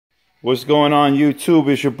What's going on YouTube?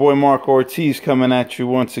 It's your boy Mark Ortiz coming at you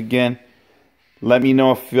once again. Let me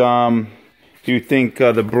know if you think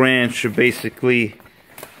the brand should basically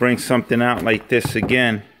bring something out like this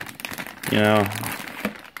again. You know,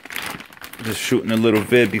 just shooting a little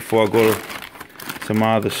vid before I go to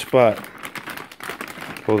my other spot.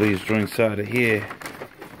 Pull these joints out of here.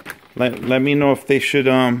 Let me know if they should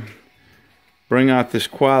bring out this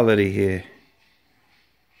quality here.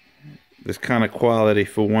 This kind of quality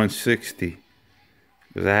for 160,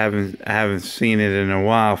 because I haven't seen it in a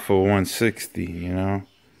while for 160, you know.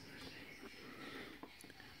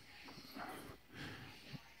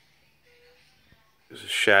 This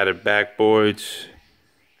is shattered backboards.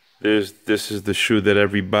 This is the shoe that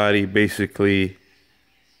everybody basically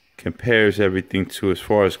compares everything to as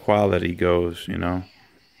far as quality goes, you know.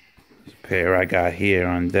 This pair I got here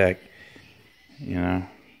on deck, you know.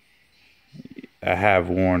 I have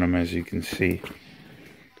worn them, as you can see.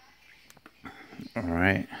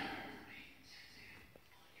 Alright.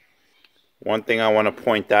 One thing I want to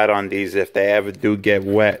point out on these, if they ever do get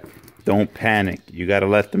wet, don't panic. You got to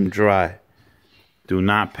let them dry. Do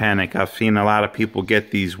not panic. I've seen a lot of people get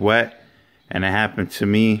these wet, and it happened to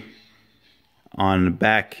me on the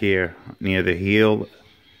back here near the heel.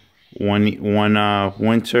 One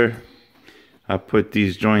winter, I put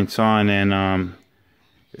these joints on, and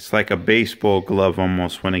it's like a baseball glove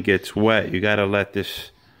almost. When it gets wet, you gotta let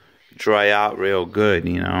this dry out real good,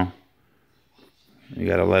 you know. You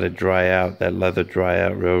gotta let it dry out, that leather dry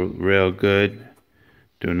out real good.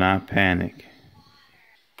 Do not panic.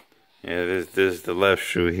 Yeah, this is the left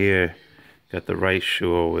shoe here. Got the right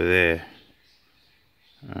shoe over there.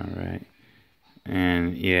 Alright.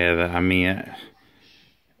 And yeah, I mean,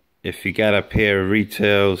 if you got a pair of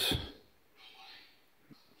retails,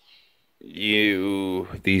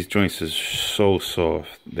 these joints are so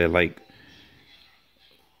soft. They're like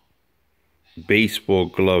baseball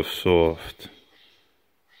glove soft,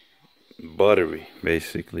 buttery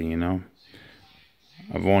basically, you know.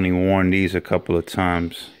 I've only worn these a couple of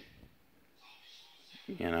times,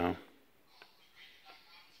 you know.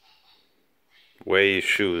 Wear your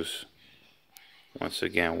shoes. Once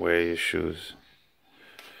again, wear your shoes.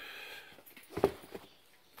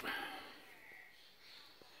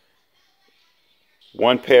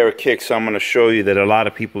 One pair of kicks I'm going to show you that a lot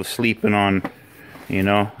of people are sleeping on, you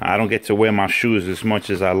know. I don't get to wear my shoes as much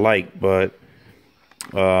as I like, but,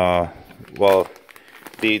 well,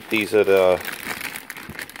 these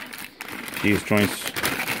joints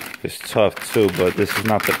is tough too, but this is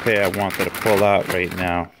not the pair I wanted to pull out right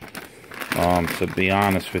now, to be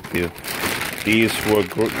honest with you. These were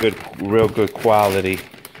real good quality.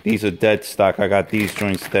 These are dead stock. I got these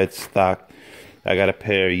joints dead stock. I got a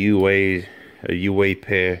pair of a UA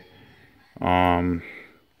pair.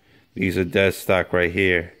 These are dead stock right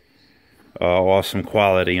here. Awesome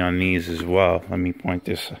quality on these as well. Let me bring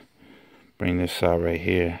this out right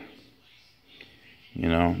here. You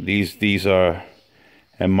know, these are,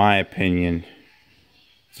 in my opinion,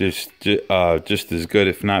 just as good,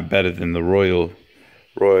 if not better, than the Royals.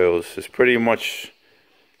 It's pretty much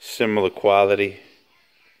similar quality.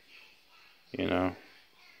 You know,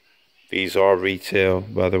 these are retail,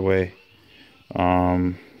 by the way.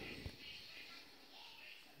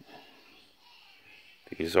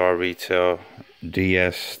 These are retail,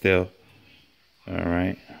 DS still.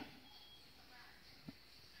 Alright,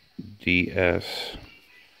 DS.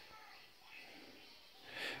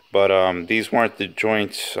 But these weren't the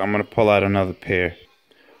joints. I'm gonna pull out another pair.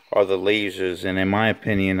 Are the lasers, and in my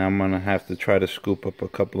opinion, I'm gonna have to try to scoop up a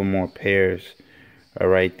couple of more pairs.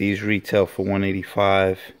 Alright, these retail for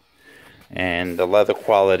 $185. And the leather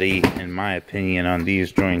quality, in my opinion, on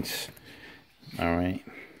these joints, alright,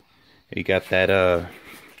 you got that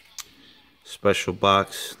special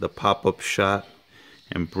box, the pop-up shop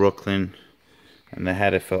in Brooklyn, and they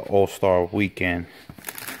had it for All-Star Weekend.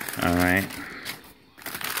 Alright,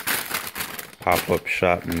 pop-up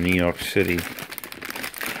shop in New York City.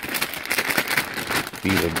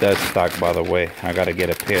 These are dead stock, by the way. I gotta get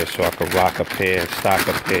a pair so I could rock a pair, stock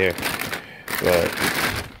a pair, but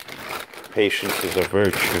patience is a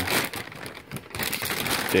virtue.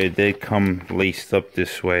 They come laced up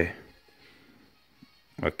this way.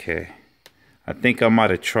 Okay, I think I might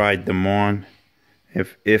have tried them on,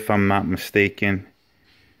 if I'm not mistaken.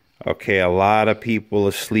 Okay, a lot of people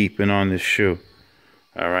are sleeping on this shoe.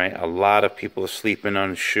 Alright, a lot of people are sleeping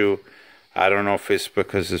on the shoe. I don't know if it's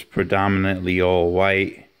because it's predominantly all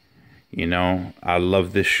white. You know, I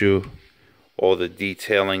love this shoe. All the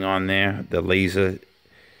detailing on there, the laser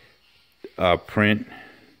print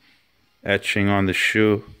etching on the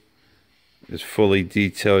shoe is fully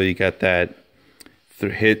detailed. You got that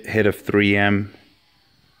hit of 3M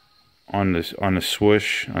on the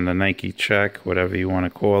swoosh, on the Nike check, whatever you want to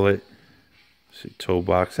call it. See, toe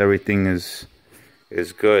box, everything is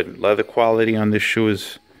good. Leather quality on this shoe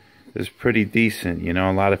is pretty decent. You know,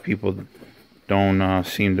 a lot of people don't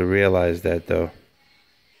seem to realize that, though.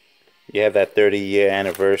 You have that 30-year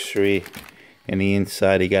anniversary. In the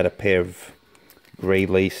inside, you got a pair of gray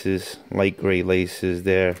laces, light gray laces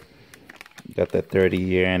there. Got that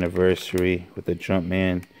 30-year anniversary with the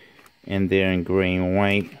Jumpman in there in gray and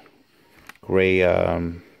white. Gray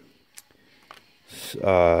gray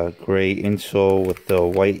insole with the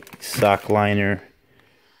white sock liner.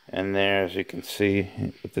 And there, as you can see,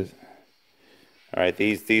 with the, all right,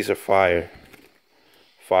 these are fire.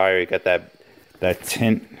 You got that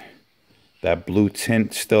tint, that blue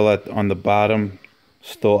tint still on the bottom,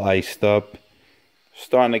 still iced up.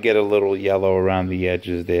 Starting to get a little yellow around the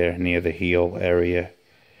edges there near the heel area,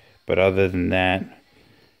 but other than that,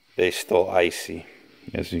 they're still icy,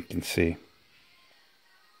 as you can see.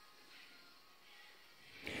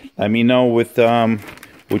 Let me know with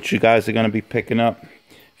what you guys are going to be picking up.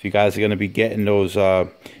 If you guys are going to be getting those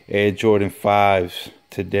Air Jordan 5s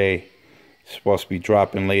today. It's supposed to be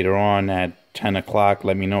dropping later on at 10 o'clock.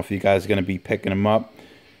 Let me know if you guys are going to be picking them up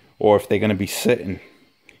or if they're going to be sitting.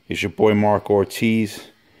 It's your boy Mark Ortiz,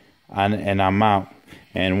 and I'm out.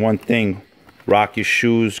 And one thing, rock your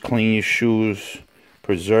shoes, clean your shoes,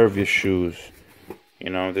 preserve your shoes. You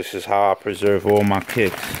know, this is how I preserve all my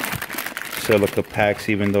kicks. Silica packs,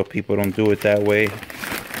 even though people don't do it that way.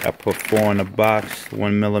 I put 4 in the box,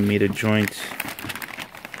 1mm joints,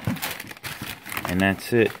 and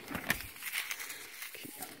that's it.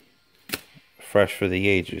 Fresh for the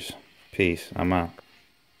ages. Peace. I'm out.